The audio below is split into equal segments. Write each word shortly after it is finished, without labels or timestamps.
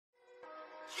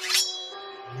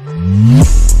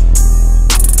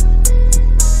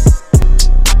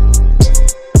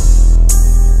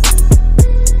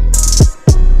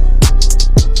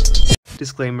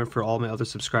Disclaimer for all my other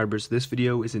subscribers, this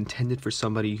video is intended for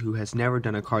somebody who has never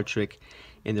done a card trick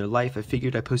in their life. I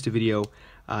figured I'd post a video.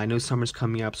 I know summer's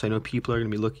coming up, so I know people are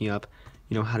going to be looking up,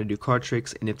 how to do card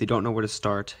tricks, and if they don't know where to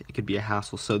start, it could be a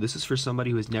hassle. So this is for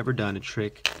somebody who has never done a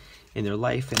trick in their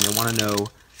life and they want to know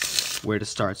where to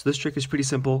start. So this trick is pretty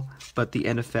simple, but the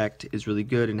end effect is really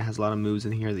good and it has a lot of moves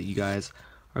in here that you guys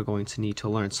are going to need to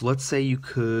learn. So let's say you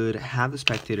could have the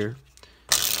spectator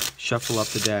shuffle up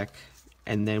the deck,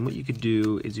 and then what you could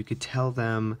do is you could tell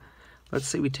them, let's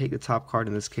say we take the top card,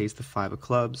 in this case the 5 of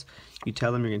clubs. You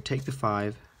tell them you're going to take the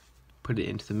 5, put it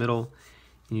into the middle,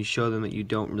 and you show them that you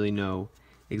don't really know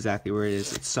exactly where it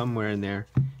is. It's somewhere in there.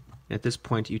 And at this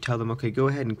point you tell them, okay, go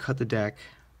ahead and cut the deck,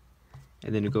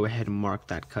 and then you go ahead and mark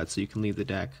that cut so you can leave the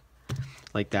deck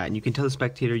like that. And you can tell the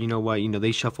spectator, you know what,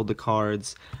 they shuffled the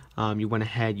cards, you went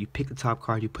ahead, you pick the top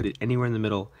card, you put it anywhere in the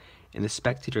middle, and the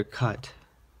spectator cut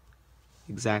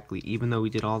exactly. Even though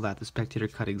we did all that, the spectator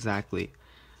cut exactly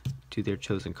to their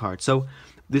chosen card. So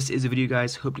this is a video,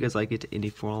 guys. Hope you guys like it, and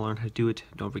if you want to learn how to do it,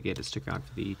 don't forget to stick around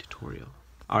for the tutorial.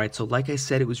 Alright, so like I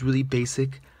said, it was really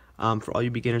basic. For all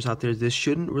you beginners out there, this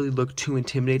shouldn't really look too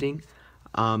intimidating.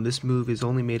 This move is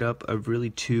only made up of really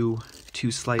two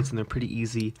sleights, and they're pretty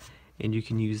easy, and you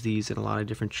can use these in a lot of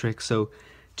different tricks. So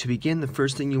to begin, the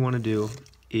first thing you want to do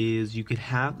is you could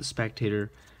have the spectator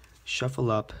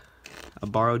shuffle up a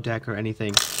borrowed deck or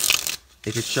anything.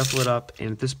 They could shuffle it up,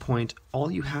 and at this point all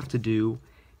you have to do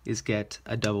is get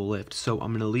a double lift. So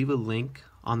I'm going to leave a link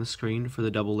on the screen for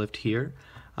the double lift here,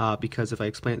 because if I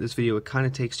explain it in this video it kind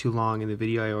of takes too long, and the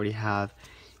video I already have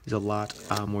is a lot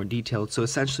more detailed. So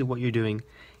essentially what you're doing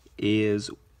is,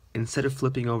 instead of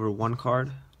flipping over one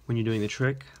card when you're doing the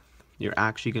trick, you're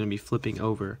actually going to be flipping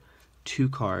over 2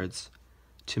 cards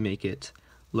to make it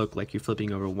look like you're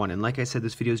flipping over one. And like I said,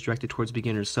 this video is directed towards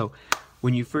beginners, so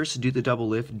when you first do the double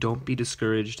lift, don't be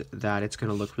discouraged that it's going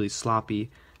to look really sloppy,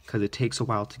 because it takes a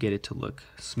while to get it to look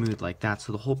smooth like that.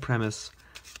 So the whole premise,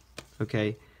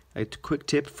 okay, a quick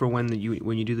tip for when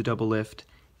you do the double lift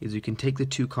is you can take the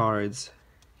 2 cards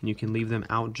and you can leave them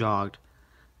out jogged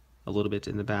a little bit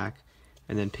in the back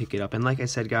and then pick it up. And like I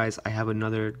said, guys, I have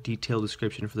another detailed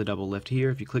description for the double lift here.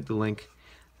 If you click the link,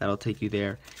 that'll take you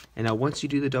there. And now once you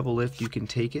do the double lift, you can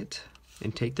take it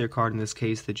and take their card, in this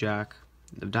case the Jack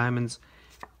of Diamonds.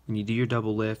 When you do your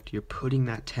double lift, you're putting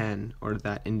that 10 or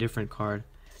that indifferent card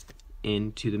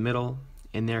into the middle,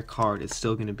 and their card is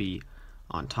still going to be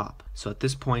on top. So at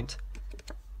this point,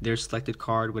 their selected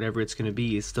card, whatever it's going to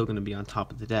be, is still going to be on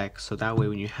top of the deck. So that way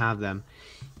when you have them,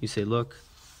 you say, look,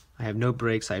 I have no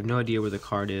breaks, I have no idea where the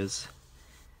card is.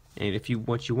 And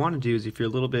what you want to do is, if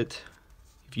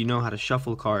you know how to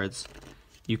shuffle cards,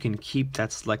 you can keep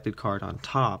that selected card on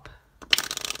top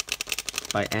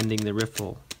by ending the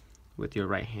riffle with your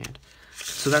right hand.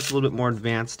 So that's a little bit more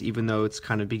advanced, even though it's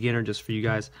kind of beginner just for you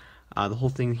guys. The whole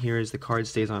thing here is the card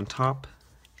stays on top,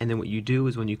 and then what you do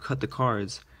is when you cut the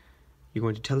cards, you're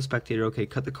going to tell the spectator, okay,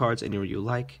 cut the cards anywhere you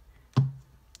like.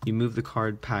 You move the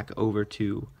card pack over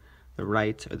to the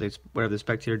right, or whatever the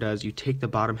spectator does. You take the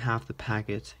bottom half of the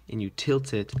packet and you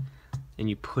tilt it, and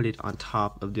you put it on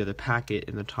top of the other packet,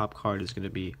 and the top card is going to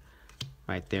be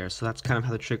right there. So that's kind of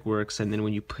how the trick works. And then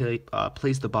when you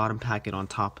place the bottom packet on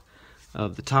top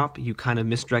of the top, you kind of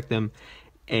misdirect them,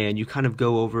 and you kind of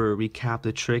go over, recap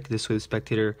the trick. This way the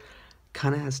spectator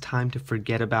kind of has time to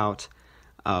forget about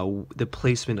the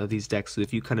placement of these decks. So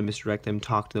if you kind of misdirect them,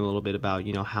 talk to them a little bit about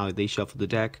how they shuffled the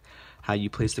deck, how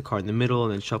you place the card in the middle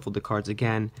and then shuffled the cards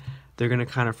again, they're going to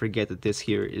kind of forget that this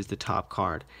here is the top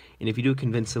card. And if you do it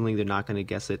convincingly, they're not going to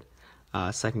guess it,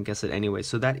 second guess it anyway.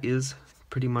 So that is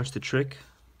pretty much the trick.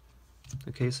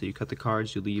 Okay, so you cut the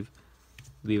cards, you leave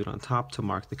it on top to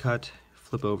mark the cut,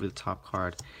 flip over the top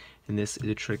card, and this is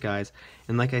a trick, guys.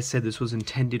 And like I said, this was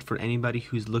intended for anybody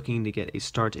who's looking to get a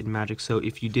start in Magic. So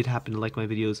if you did happen to like my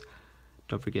videos,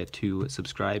 don't forget to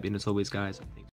subscribe, and as always, guys,